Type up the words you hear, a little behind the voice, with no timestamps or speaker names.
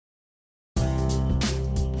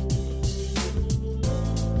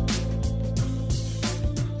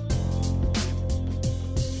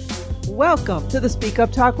Welcome to the Speak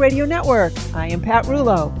Up Talk Radio Network. I am Pat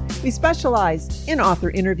Rulo. We specialize in author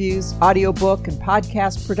interviews, audiobook and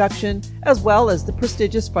podcast production, as well as the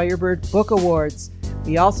prestigious Firebird Book Awards.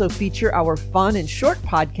 We also feature our fun and short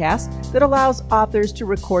podcast that allows authors to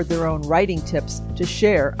record their own writing tips to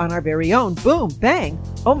share on our very own Boom, Bang,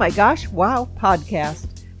 Oh My Gosh, Wow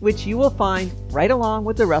podcast, which you will find right along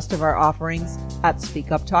with the rest of our offerings at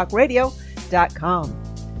speakuptalkradio.com.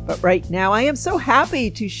 But right now, I am so happy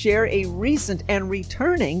to share a recent and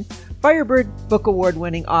returning Firebird Book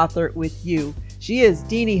Award-winning author with you. She is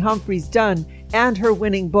Deanie Humphreys Dunn, and her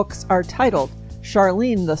winning books are titled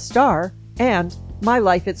Charlene the Star and My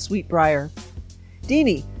Life at Sweetbriar.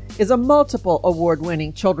 Deanie is a multiple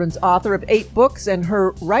award-winning children's author of 8 books, and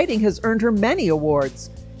her writing has earned her many awards.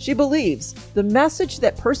 She believes the message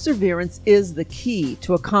that perseverance is the key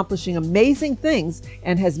to accomplishing amazing things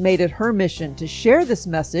and has made it her mission to share this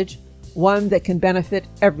message, one that can benefit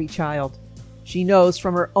every child. She knows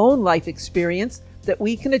from her own life experience that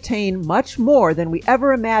we can attain much more than we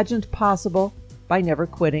ever imagined possible by never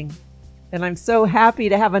quitting. And I'm so happy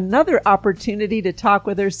to have another opportunity to talk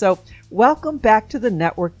with her. So welcome back to the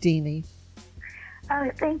network, Deanie. Oh,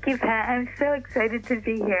 thank you, Pat. I'm so excited to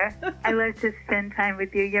be here. I love to spend time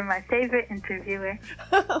with you. You're my favorite interviewer.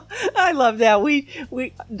 I love that. We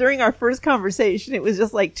during our first conversation, it was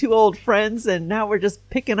just like two old friends, and now we're just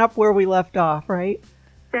picking up where we left off, right?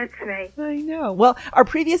 That's right. I know. Well, our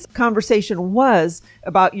previous conversation was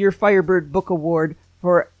about your Firebird Book Award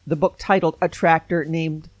for the book titled A Tractor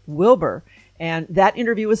Named Wilbur. And that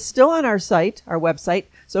interview is still on our website,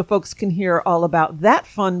 so folks can hear all about that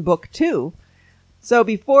fun book too. So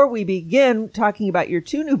before we begin talking about your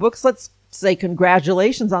 2 new books, let's say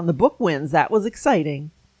congratulations on the book wins. That was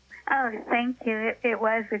exciting. Oh, thank you. It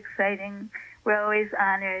was exciting. We're always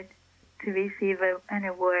honored to receive an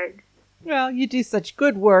award. Well, you do such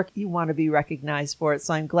good work. You want to be recognized for it,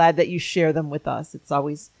 so I'm glad that you share them with us. It's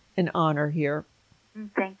always an honor here.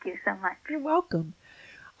 Thank you so much. You're welcome.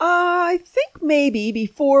 I think maybe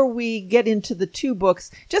before we get into the 2 books,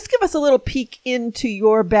 just give us a little peek into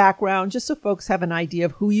your background, just so folks have an idea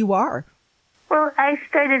of who you are. Well, I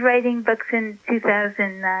started writing books in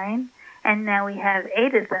 2009, and now we have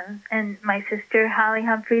 8 of them. And my sister, Holly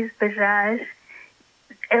Humphreys Bajaj,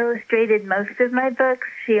 illustrated most of my books.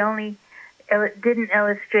 She only didn't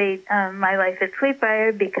illustrate My Life at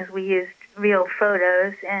Sweetbriar because we used real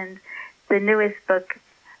photos, and the newest book,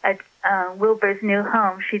 Wilbur's New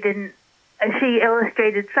Home, she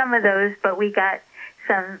illustrated some of those, but we got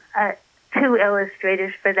some 2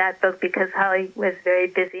 illustrators for that book because Holly was very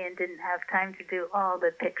busy and didn't have time to do all the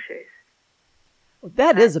pictures. Well,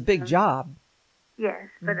 that is a big job. Yes,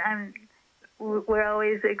 but we're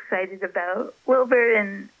always excited about Wilbur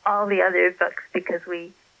and all the other books because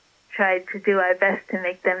we tried to do our best to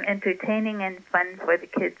make them entertaining and fun for the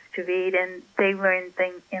kids to read, and they learn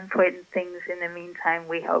important things in the meantime,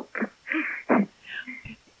 we hope.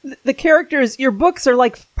 The characters, your books are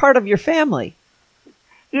like part of your family.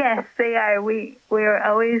 Yes, they are. We're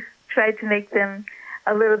always trying to make them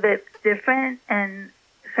a little bit different and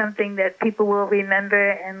something that people will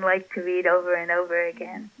remember and like to read over and over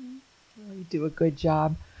again. Well, you do a good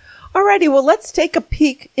job. Alrighty, well, let's take a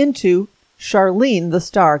peek into Charlene the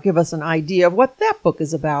Star. Give us an idea of what that book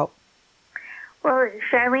is about. Well,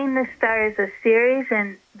 Charlene the Star is a series,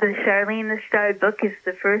 and the Charlene the Star book is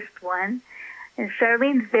the first one. And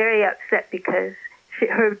Charlene's very upset because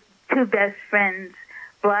her 2 best friends,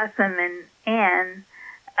 Blossom and Anne,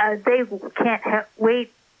 they can't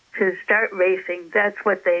wait to start racing. That's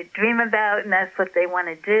what they dream about, and that's what they want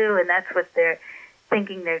to do, and that's what they're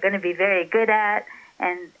thinking they're going to be very good at.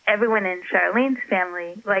 And everyone in Charlene's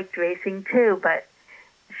family liked racing too, but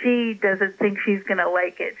she doesn't think she's going to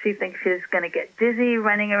like it. She thinks she's going to get dizzy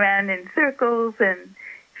running around in circles, and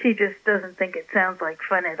she just doesn't think it sounds like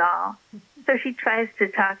fun at all. So she tries to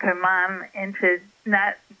talk her mom into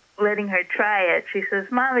not letting her try it. She says,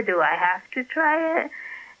 "Mama, do I have to try it?"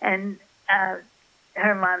 And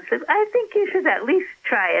her mom says, "I think you should at least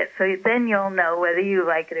try it, so then you'll know whether you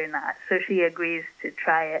like it or not." So she agrees to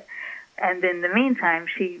try it. And in the meantime,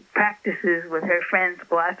 she practices with her friends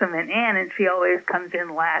Blossom and Anne, and she always comes in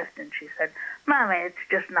last. And she said, "Mama, it's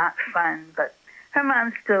just not fun." But her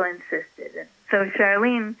mom still insisted. And so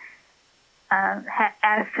Charlene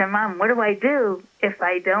asked her mom, "What do I do if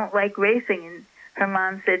I don't like racing?" And her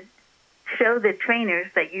mom said, "Show the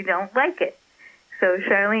trainers that you don't like it." So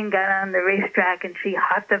Charlene got on the racetrack, and she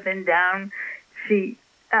hopped up and down. She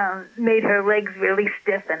made her legs really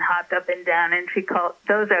stiff and hopped up and down, and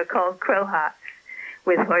those are called crow hops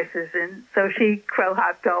with horses. And so she crow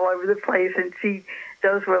hopped all over the place, and she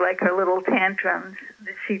those were like her little tantrums.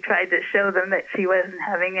 She tried to show them that she wasn't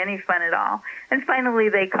having any fun at all. And finally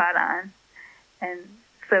they caught on. And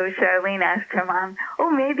so Charlene asked her mom, oh,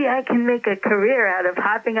 maybe I can make a career out of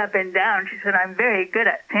hopping up and down. She said, I'm very good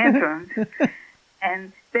at tantrums.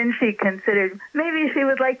 And then she considered maybe she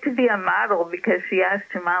would like to be a model, because she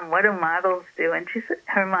asked her mom, what do models do? And she said,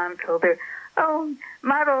 her mom told her, oh,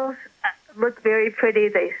 models look very pretty.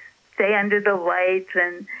 They stay under the lights,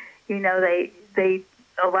 and, you know, they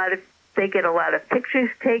get a lot of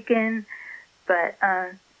pictures taken. But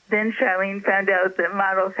then Charlene found out that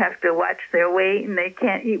models have to watch their weight and they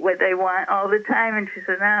can't eat what they want all the time. And she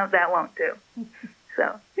said, no, that won't do.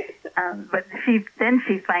 So, but she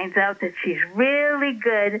finds out that she's really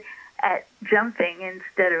good at jumping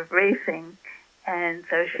instead of racing. And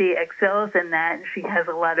so she excels in that, and she has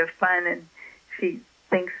a lot of fun, and she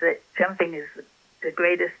thinks that jumping is the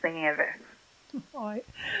greatest thing ever. Oh,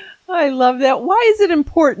 I love that. Why is it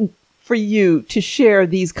important for you to share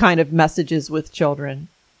these kind of messages with children?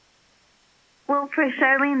 Well, for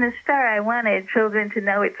Charlene the Star, I wanted children to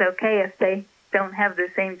know it's okay if they don't have the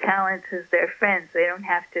same talents as their friends. They don't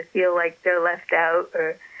have to feel like they're left out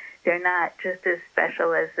or they're not just as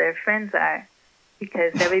special as their friends are,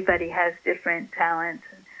 because everybody has different talents.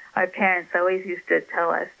 And our parents always used to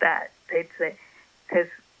tell us that. They'd say, because,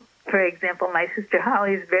 for example, my sister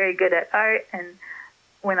Holly is very good at art, and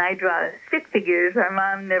when I draw stick figures, our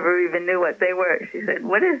mom never even knew what they were. She said,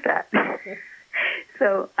 what is that?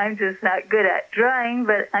 So I'm just not good at drawing,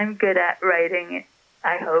 but I'm good at writing,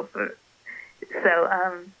 I hope. So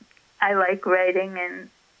I like writing, and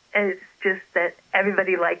it's just that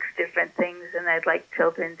everybody likes different things, and I'd like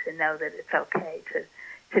children to know that it's okay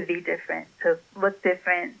to be different, to look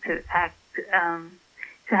different, to act, to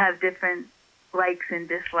have different likes and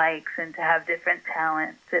dislikes, and to have different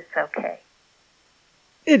talents. It's okay.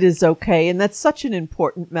 It is okay, and that's such an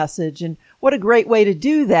important message, and what a great way to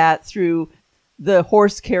do that through the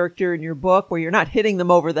horse character in your book, where you're not hitting them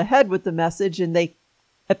over the head with the message, and they,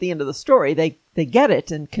 at the end of the story, they get it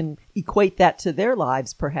and can equate that to their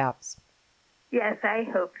lives, perhaps. Yes, I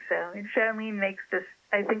hope so. And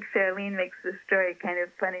I think Charlene makes the story kind of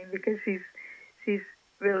funny, because she's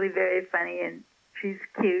really very funny, and she's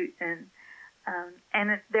cute, and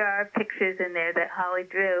there are pictures in there that Holly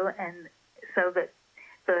drew, and so that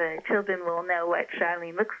the children will know what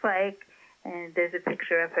Charlene looks like. And there's a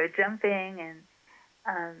picture of her jumping, and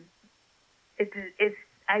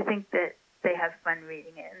I think that they have fun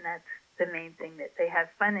reading it, and that's the main thing, that they have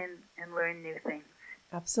fun and learn new things.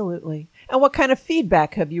 Absolutely. And what kind of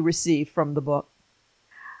feedback have you received from the book?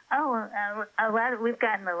 Oh, we've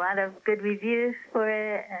gotten a lot of good reviews for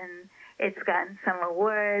it, and it's gotten some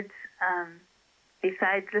awards.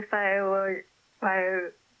 Besides the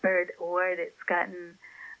Firebird Award, it's gotten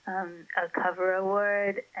a cover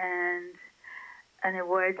award and an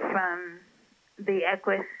award from the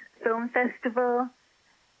Equus Film Festival,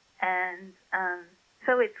 and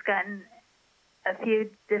so it's gotten a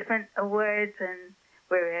few different awards, and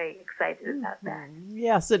we're very excited about that.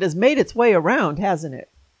 Yes, it has made its way around, hasn't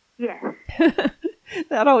it? Yes.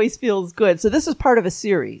 That always feels good. So this is part of a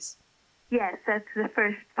series. Yes, that's the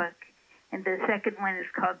first book, and the second one is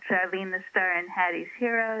called Charlene the Star and Hattie's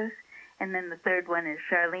Heroes, and then the third one is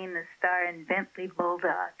Charlene the Star and Bentley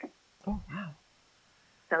Bulldog. Oh, wow.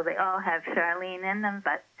 So they all have Charlene in them,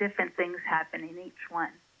 but different things happen in each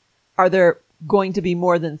one. Are there going to be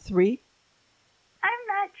more than 3? I'm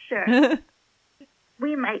not sure.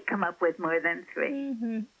 We might come up with more than 3.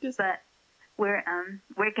 Mm-hmm. But we're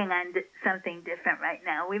working on something different right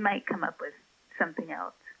now. We might come up with something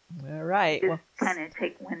else. All right. Just kind of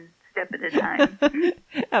take one step at a time.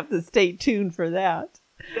 Have to stay tuned for that.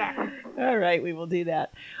 Yes. All right, we will do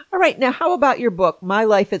that. All right, now how about your book, My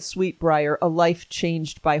Life at Sweetbriar, A Life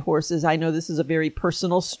Changed by Horses? I know this is a very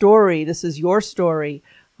personal story. This is your story.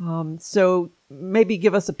 So maybe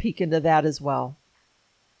give us a peek into that as well.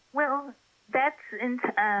 Well, that's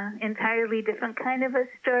entirely different kind of a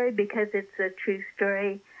story, because it's a true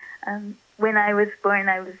story. When I was born,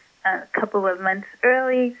 I was a couple of months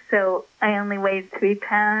early, so I only weighed 3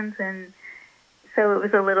 pounds, and so it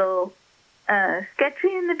was a little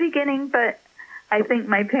sketchy in the beginning, but I think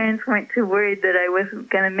my parents weren't too worried that I wasn't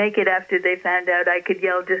going to make it after they found out I could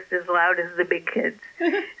yell just as loud as the big kids.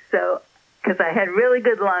 So, because I had really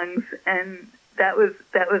good lungs, and that was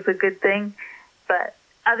a good thing. But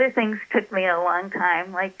other things took me a long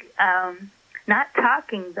time, like not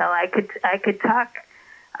talking though. I could talk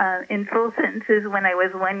in full sentences when I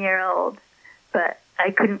was 1 year old, but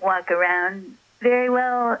I couldn't walk around very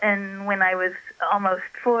well. And when I was almost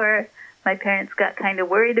 4, my parents got kind of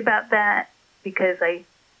worried about that, because I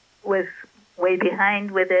was way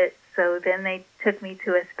behind with it. So then they took me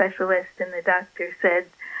to a specialist, and the doctor said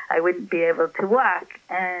I wouldn't be able to walk.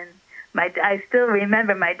 And I still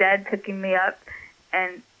remember my dad picking me up,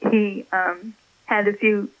 and he had a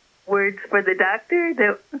few words for the doctor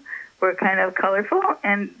that were kind of colorful.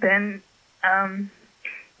 And then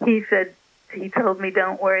he told me,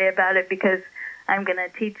 don't worry about it because I'm going to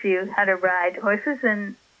teach you how to ride horses,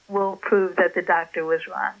 and we'll prove that the doctor was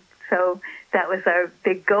wrong. So that was our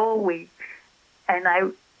big goal. And I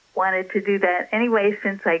wanted to do that anyway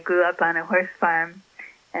since I grew up on a horse farm.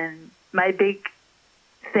 And my big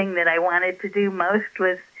thing that I wanted to do most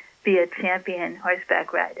was be a champion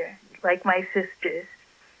horseback rider, like my sisters.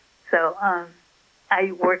 So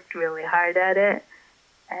I worked really hard at it.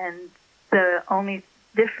 And the only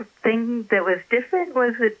thing that was different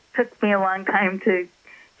was it took me a long time to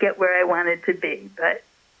get where I wanted to be. But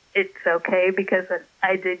it's okay because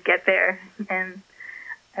I did get there. And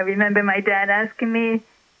I remember my dad asking me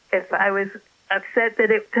if I was upset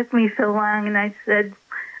that it took me so long, and I said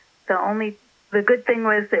the good thing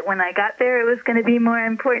was that when I got there, it was going to be more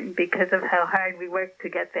important because of how hard we worked to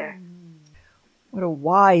get there. What a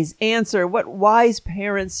wise answer. What wise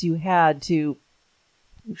parents you had to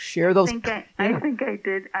share those. I think I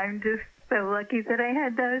did. I'm just so lucky that I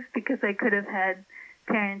had those, because I could have had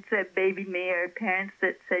parents that babied me or parents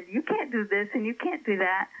that said, you can't do this and you can't do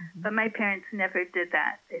that. Mm-hmm. But my parents never did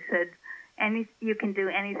that. They said, you can do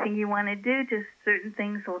anything you want to do, just certain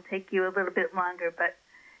things will take you a little bit longer, but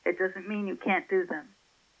it doesn't mean you can't do them.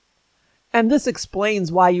 And this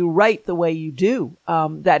explains why you write the way you do.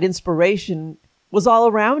 That inspiration was all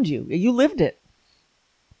around you. You lived it.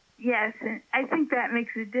 Yes, and I think that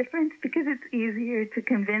makes a difference because it's easier to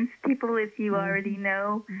convince people if you already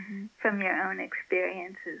know from your own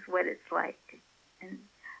experiences what it's like. And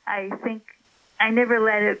I think I never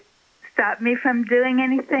let it stop me from doing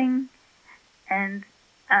anything. And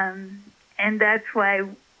that's why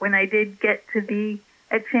when I did get to be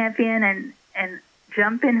a champion and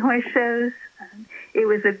jump in horse shows, it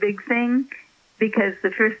was a big thing, because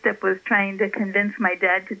the first step was trying to convince my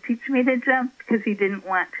dad to teach me to jump because he didn't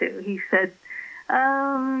want to. He said,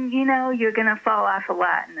 you're going to fall off a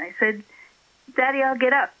lot. And I said, Daddy, I'll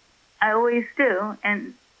get up. I always do.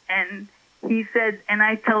 And he said, and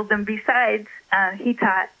I told him, besides, he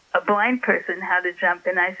taught a blind person how to jump.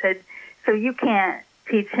 And I said, so you can't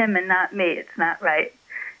teach him and not me. It's not right.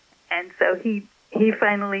 And so he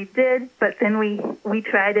finally did. But then we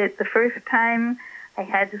tried it the first time. I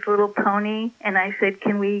had this little pony, and I said,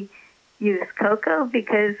 can we use Coco?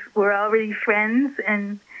 Because we're already friends,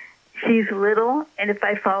 and she's little, and if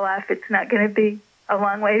I fall off, it's not going to be a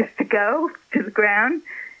long ways to go to the ground.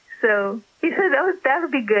 So he said, oh, that'll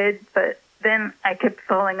be good. But then I kept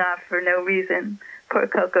falling off for no reason. Poor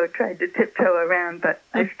Coco tried to tiptoe around, but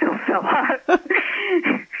I still fell off.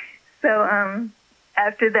 So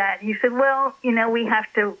after that, he said, well,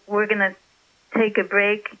 we're going to take a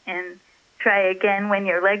break and try again when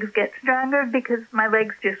your legs get stronger, because my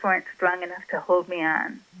legs just weren't strong enough to hold me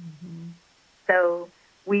on. Mm-hmm. So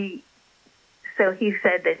he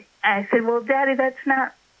said that, I said, well, Daddy, that's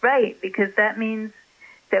not right, because that means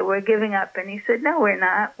that we're giving up. And he said, no, we're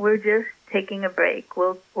not. We're just taking a break.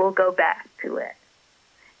 We'll go back to it.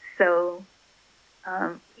 So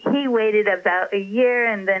he waited about a year,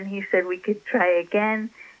 and then he said we could try again.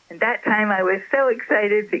 And that time I was so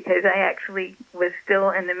excited because I actually was still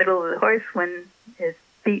in the middle of the horse when his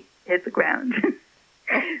feet hit the ground.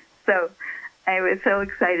 So I was so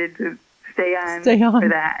excited to stay on for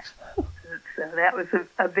that. So that was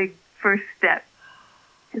a big first step,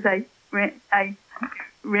 because I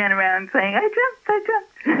ran around saying, I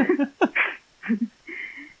jumped.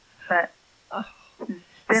 But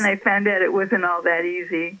then I found out it wasn't all that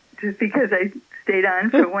easy, just because I stayed on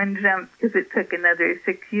for one jump, because it took another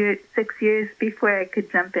 6 years before I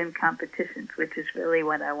could jump in competitions, which is really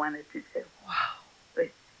what I wanted to do. Wow.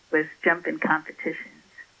 Was jump in competitions.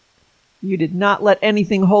 You did not let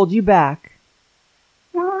anything hold you back.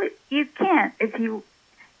 Well, you can't.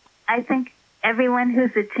 I think everyone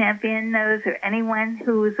who's a champion knows, or anyone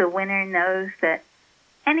who's a winner knows, that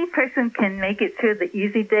any person can make it through the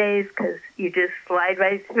easy days because you just slide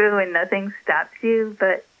right through and nothing stops you.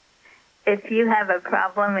 But if you have a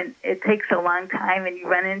problem and it takes a long time and you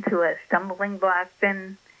run into a stumbling block,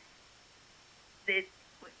 then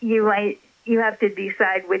you have to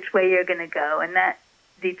decide which way you're going to go, and that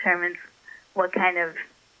determines what kind of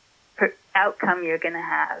outcome you're going to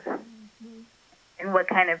have and what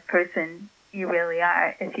kind of person you really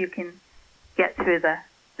are if you can get through the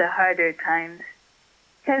harder times.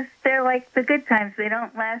 Because they're like the good times. They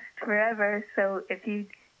don't last forever, so if you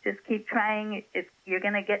just keep trying. You're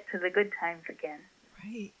going to get to the good times again.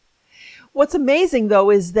 Right. What's amazing, though,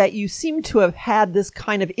 is that you seem to have had this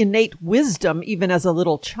kind of innate wisdom even as a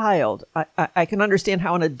little child. I can understand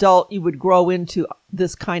how an adult you would grow into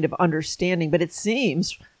this kind of understanding, but it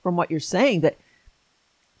seems from what you're saying that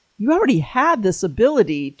you already had this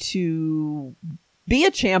ability to be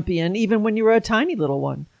a champion even when you were a tiny little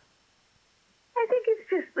one. I think it's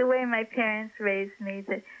just the way my parents raised me,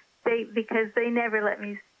 that because they never let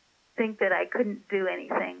me think that I couldn't do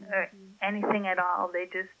anything or anything at all. They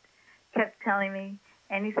just kept telling me,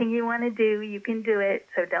 anything you want to do, you can do it.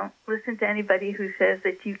 So don't listen to anybody who says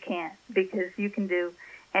that you can't, because you can do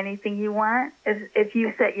anything you want. If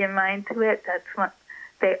you set your mind to it, that's what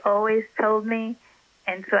they always told me.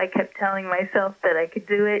 And so I kept telling myself that I could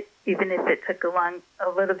do it, even if it took a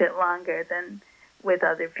little bit longer than with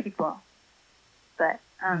other people. But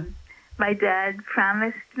my dad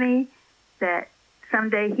promised me that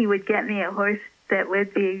someday he would get me a horse that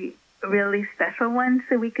would be a really special one,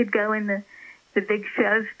 so we could go in the big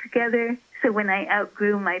shows together. So when I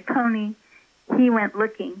outgrew my pony, he went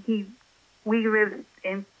looking. We lived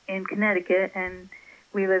in Connecticut, and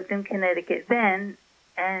we lived in Connecticut then,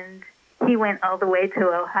 and he went all the way to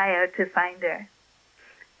Ohio to find her.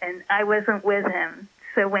 And I wasn't with him.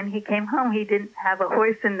 So when he came home, he didn't have a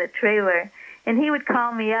horse in the trailer. And he would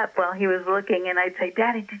call me up while he was looking, and I'd say,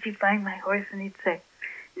 Daddy, did you find my horse? And he'd say,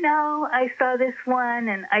 no, I saw this one,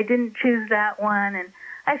 and I didn't choose that one. And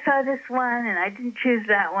I saw this one, and I didn't choose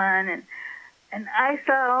that one. And I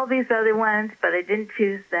saw all these other ones, but I didn't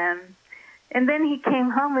choose them. And then he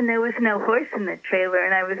came home, and there was no horse in the trailer,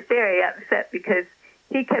 and I was very upset because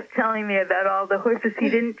he kept telling me about all the horses he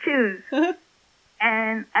didn't choose.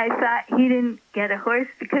 And I thought he didn't get a horse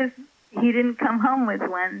because he didn't come home with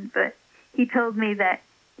one, but he told me that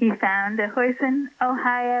he found a horse in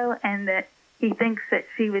Ohio and that he thinks that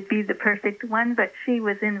she would be the perfect one, but she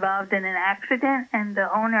was involved in an accident, and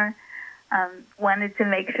the owner wanted to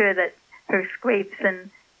make sure that her scrapes and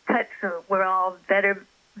cuts were all better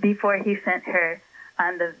before he sent her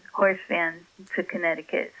on the horse van to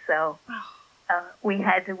Connecticut. So we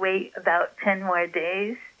had to wait about 10 more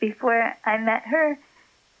days before I met her,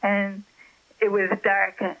 and it was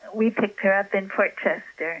dark. We picked her up in Port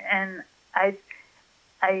Chester, and I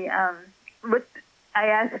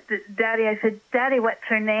asked Daddy, I said, Daddy, what's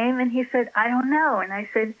her name? And he said, I don't know. And I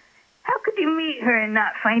said, how could you meet her and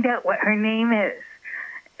not find out what her name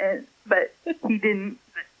is? But he didn't.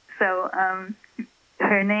 So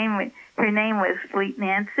her name was Fleet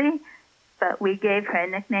Nancy, but we gave her a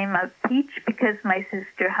nickname of Peach because my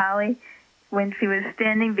sister Holly, when she was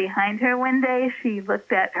standing behind her one day, she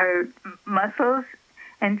looked at her muscles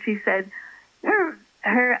and she said,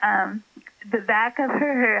 the back of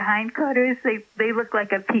her hindquarters, they look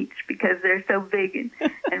like a peach because they're so big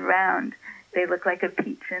and round. They look like a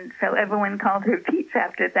peach. And so everyone called her Peach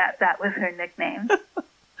after that. That was her nickname.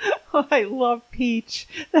 Oh, I love Peach.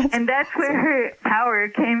 That's where her power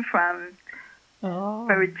came from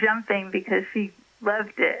for jumping, because she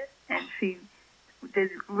loved it and she did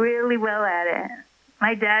really well at it.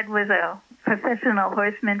 My dad was a professional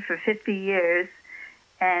horseman for 50 years,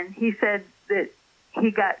 and he said that he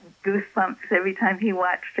got goosebumps every time he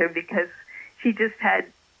watched her because she just had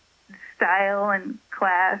style and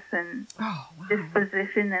class and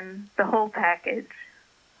disposition and the whole package.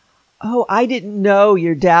 Oh, I didn't know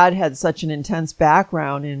your dad had such an intense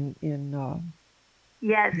background in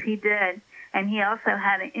Yes, he did. And he also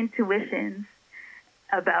had an intuition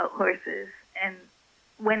about horses. And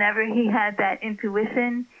whenever he had that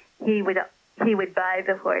intuition, he would buy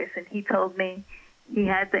the horse. And he told me he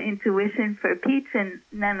had the intuition for Peach and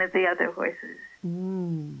none of the other horses.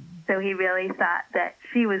 Mm. So he really thought that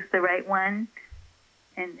she was the right one.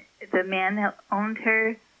 And the man who owned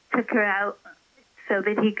her took her out so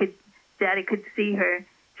that Daddy could see her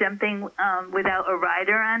jumping without a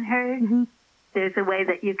rider on her. Mm-hmm. There's a way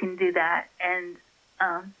that you can do that. And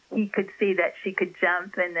he could see that she could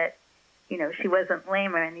jump and that, she wasn't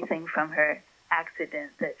lame or anything from her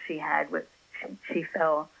accident that she had. She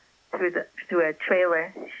fell through a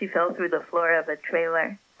trailer. She fell through the floor of a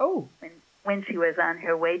trailer. Oh. When she was on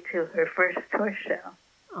her way to her first horse show.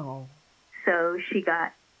 Oh. So she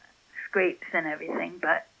got scrapes and everything,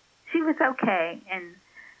 but she was okay, and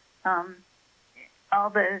all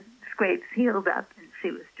the scrapes healed up, and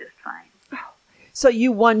she was just fine. So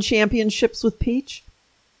you won championships with Peach?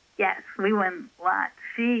 Yes, we won lots.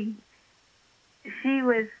 She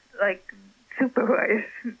was like super horse,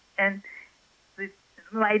 and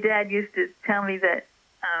my dad used to tell me that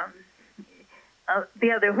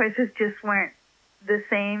the other horses just weren't the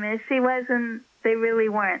same as she was, and they really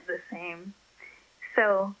weren't the same.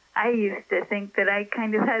 So I used to think that I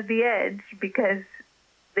kind of had the edge because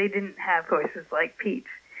they didn't have horses like Peach.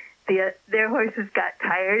 Their horses got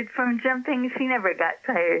tired from jumping. She never got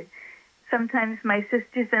tired. Sometimes my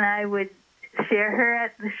sisters and I would share her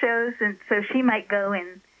at the shows, and so she might go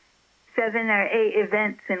in 7 or 8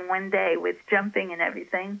 events in one day with jumping and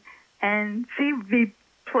everything, and she'd be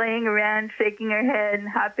playing around, shaking her head and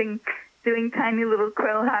hopping, doing tiny little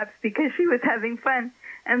crow hops because she was having fun,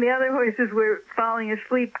 and the other horses were falling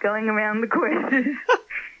asleep going around the courses.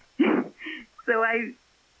 So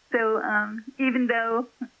even though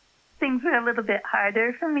things were a little bit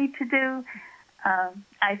harder for me to do,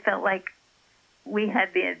 I felt like we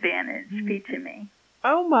had the advantage, Peach and me.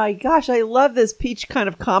 Oh my gosh, I love this. Peach kind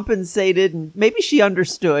of compensated, and maybe she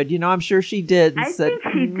understood. I'm sure she did. I think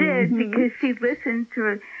she did, because she listened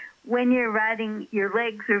to, when you're riding, your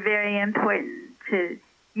legs are very important.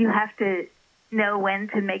 You have to know when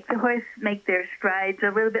to make the horse make their strides a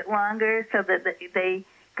little bit longer so that they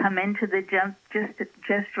come into the jump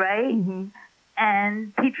just right. Mm-hmm.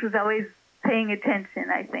 And Peach was always paying attention,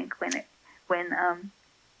 I think, when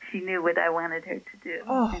she knew what I wanted her to do.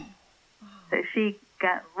 Oh. And so she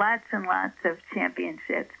got lots and lots of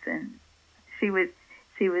championships, and she was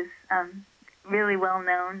really well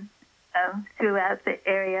known throughout the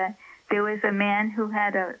area. There was a man who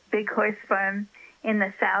had a big horse farm in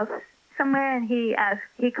the south somewhere, and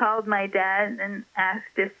he called my dad and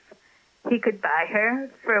asked if he could buy her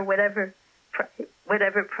for whatever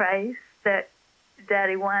price that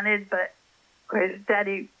Daddy wanted, but of course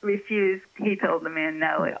Daddy refused. He told the man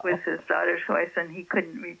no, it was his daughter's horse and he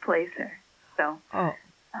couldn't replace her. So,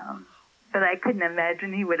 but I couldn't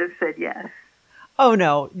imagine he would have said yes. Oh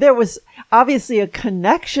no, there was obviously a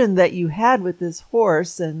connection that you had with this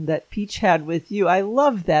horse and that Peach had with you. I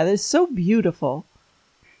love that. It's so beautiful.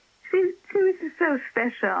 She was just so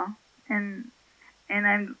special, and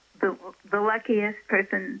I'm the luckiest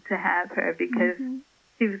person to have her, because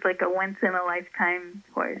she was like a once in a lifetime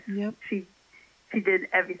horse. Yep. She did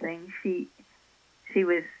everything. She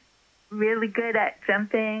was really good at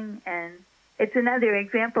jumping, and it's another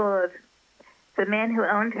example of the man who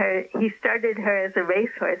owned her. He started her as a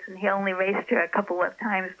racehorse, and he only raced her a couple of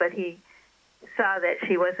times, but he saw that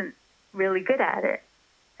she wasn't really good at it,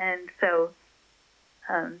 and so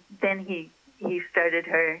then he started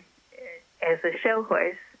her as a show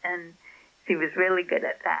horse, and she was really good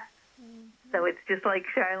at that. So it's just like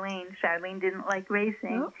Charlene. Charlene didn't like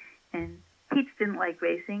racing, and Peach didn't like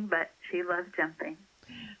racing, but she loved jumping.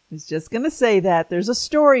 I was just going to say that. There's a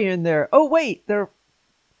story in there. Oh, wait,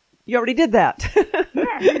 you already did that.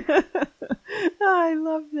 Yes. I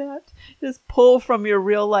love that. Just pull from your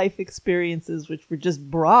real life experiences, which were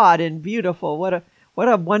just broad and beautiful. What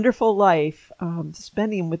a wonderful life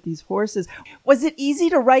spending with these horses. Was it easy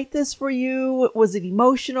to write this for you? Was it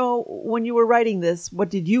emotional when you were writing this? What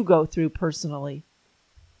did you go through personally?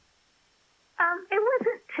 It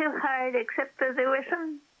wasn't too hard, except that there were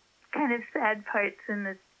some kind of sad parts in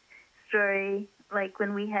the story, like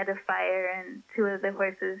when we had a fire and 2 of the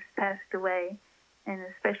horses passed away, and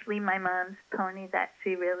especially my mom's pony that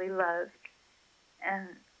she really loved. And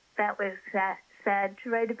that was sad to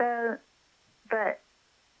write about, but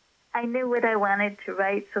I knew what I wanted to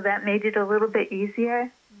write, so that made it a little bit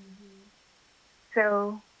easier. Mm-hmm.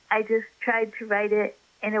 So I just tried to write it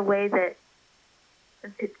in a way that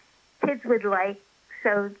kids would like.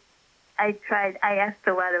 So I asked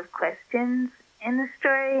a lot of questions in the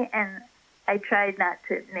story, and I tried not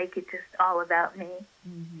to make it just all about me,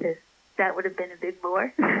 because that would have been a big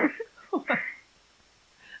bore.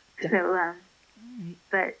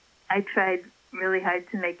 But I tried really hard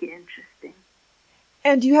to make it interesting.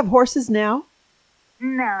 And do you have horses now?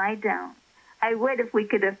 No, I don't. I would if we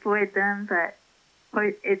could afford them, but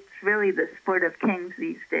it's really the sport of kings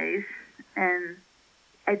these days. And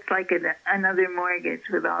it's like another mortgage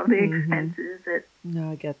with all the expenses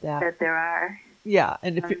I get that there are. Yeah,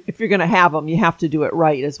 and if you're going to have them, you have to do it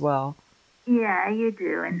right as well. Yeah, you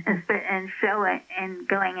do. And showing and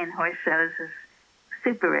going in horse shows is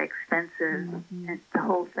super expensive. And the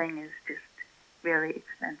whole thing is just really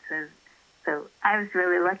expensive. So I was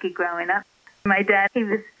really lucky growing up. My dad, he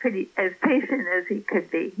was pretty as patient as he could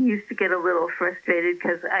be. He used to get a little frustrated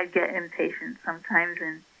because I'd get impatient sometimes,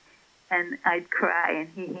 and I'd cry, and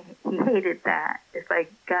he hated that. If I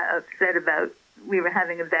got upset about, we were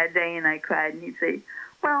having a bad day and I cried, and he'd say,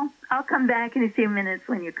 well, I'll come back in a few minutes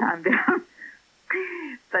when you calm down.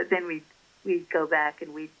 But then we'd go back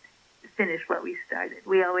and we'd finish what we started.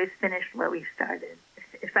 We always finished what we started.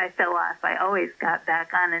 If I fell off, I always got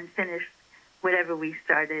back on and finished whatever we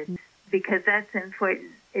started, because that's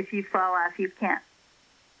important. If you fall off, you can't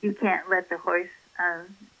let the horse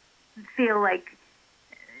feel like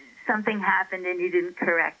something happened and you didn't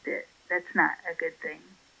correct it. That's not a good thing.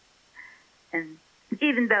 And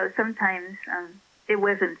even though sometimes it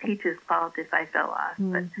wasn't Peach's fault if I fell off,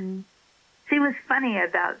 but she was funny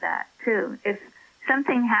about that too. If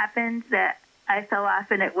something happened that I fell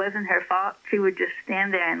off and it wasn't her fault, she would just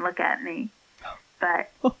stand there and look at me.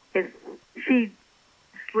 But if she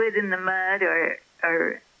slid in the mud or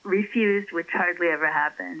refused, which hardly ever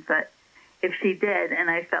happened, but if she did and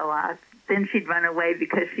I fell off, then she'd run away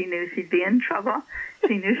because she knew she'd be in trouble.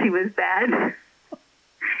 She knew she was bad.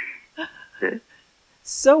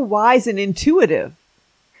 So wise and intuitive.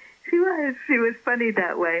 She was. She was funny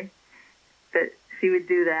that way. But she would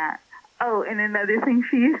do that. Oh, and another thing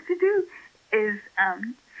she used to do is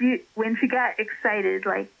when she got excited,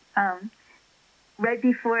 like right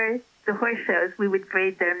before the horse shows, we would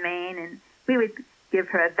braid their mane, and we would give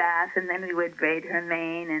her a bath, and then we would braid her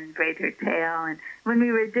mane and braid her tail. And when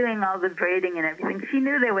we were doing all the braiding and everything, she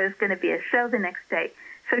knew there was going to be a show the next day,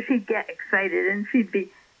 so she'd get excited, and she'd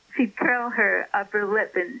curl her upper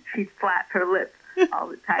lip, and she'd flap her lip all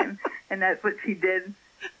the time, and that's what she did.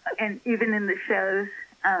 And even in the shows,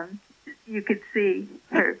 you could see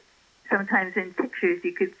her. Sometimes in pictures,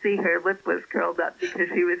 you could see her lip was curled up because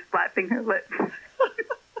she was flapping her lip.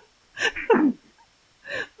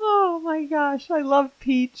 Oh my gosh, I love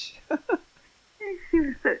Peach. She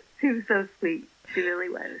was so sweet. She really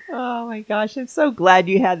was. Oh my gosh, I'm so glad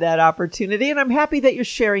you had that opportunity, and I'm happy that you're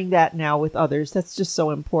sharing that now with others. That's just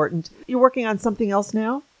so important. You're working on something else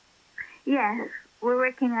now? Yes, we're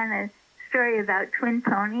working on a story about twin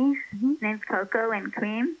ponies named Coco and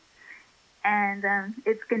Cream, and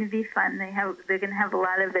it's going to be fun. They're going to have a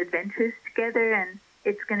lot of adventures together, and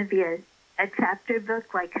it's going to be a chapter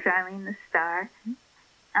book like Charlene the Star.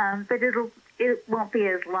 But it won't be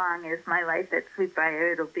as long as My Life at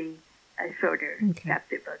Sweetbriar. It'll be a shorter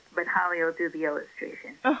chapter book. But Holly will do the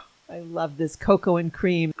illustration. Oh, I love this, Coco and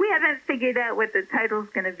Cream. We haven't figured out what the title's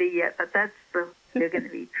going to be yet, but they're going to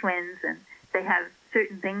be twins, and they have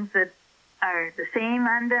certain things that are the same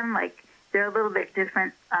on them. Like they're a little bit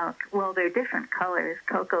different. They're different colors.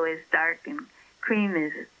 Coco is dark, and Cream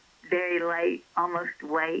is very light, almost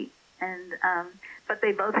white. And but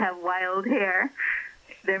they both have wild hair.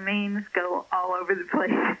 Their manes go all over the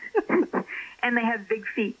place. And they have big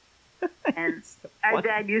feet. And our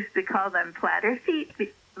dad used to call them platter feet.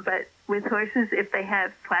 But with horses, if they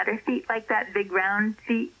have platter feet like that, big round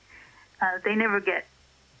feet, they never get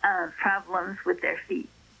problems with their feet.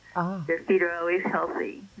 Oh. Their feet are always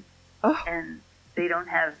healthy. Oh. And they don't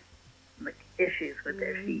have issues with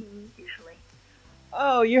their feet, usually.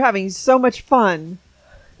 Oh, you're having so much fun.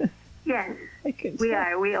 Yes, we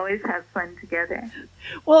are. We always have fun together.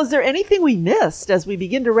 Well, is there anything we missed as we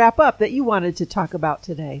begin to wrap up that you wanted to talk about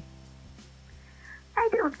today? I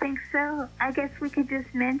don't think so. I guess we could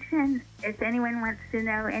just mention, if anyone wants to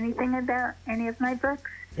know anything about any of my books,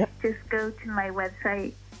 just go to my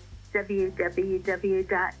website,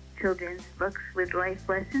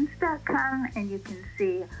 www.childrensbookswithlifelessons.com, and you can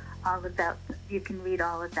see you can read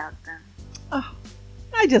all about them. Oh,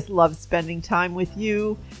 I just love spending time with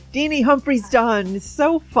you. Deanie Humphreys Dunn, it's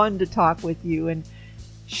so fun to talk with you and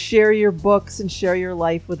share your books and share your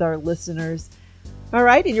life with our listeners. All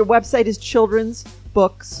right, and your website is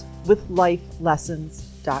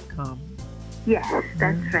childrensbookswithlifelessons.com. Yes,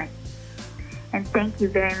 that's right. And thank you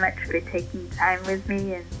very much for taking time with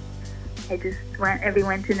me, and I just want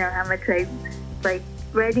everyone to know how much I like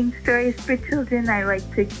writing stories for children. I like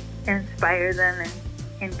to inspire them and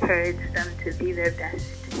encourage them to be their best.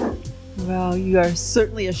 Well, you are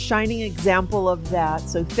certainly a shining example of that.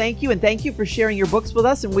 So thank you, and thank you for sharing your books with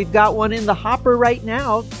us. And we've got one in the hopper right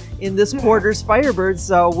now in this quarter's Firebird,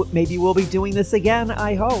 so maybe we'll be doing this again,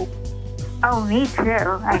 I hope. Oh, me too.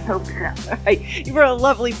 I hope so. All right. You're a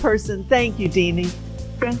lovely person. Thank you, Deanie.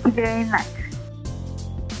 Thank you very much.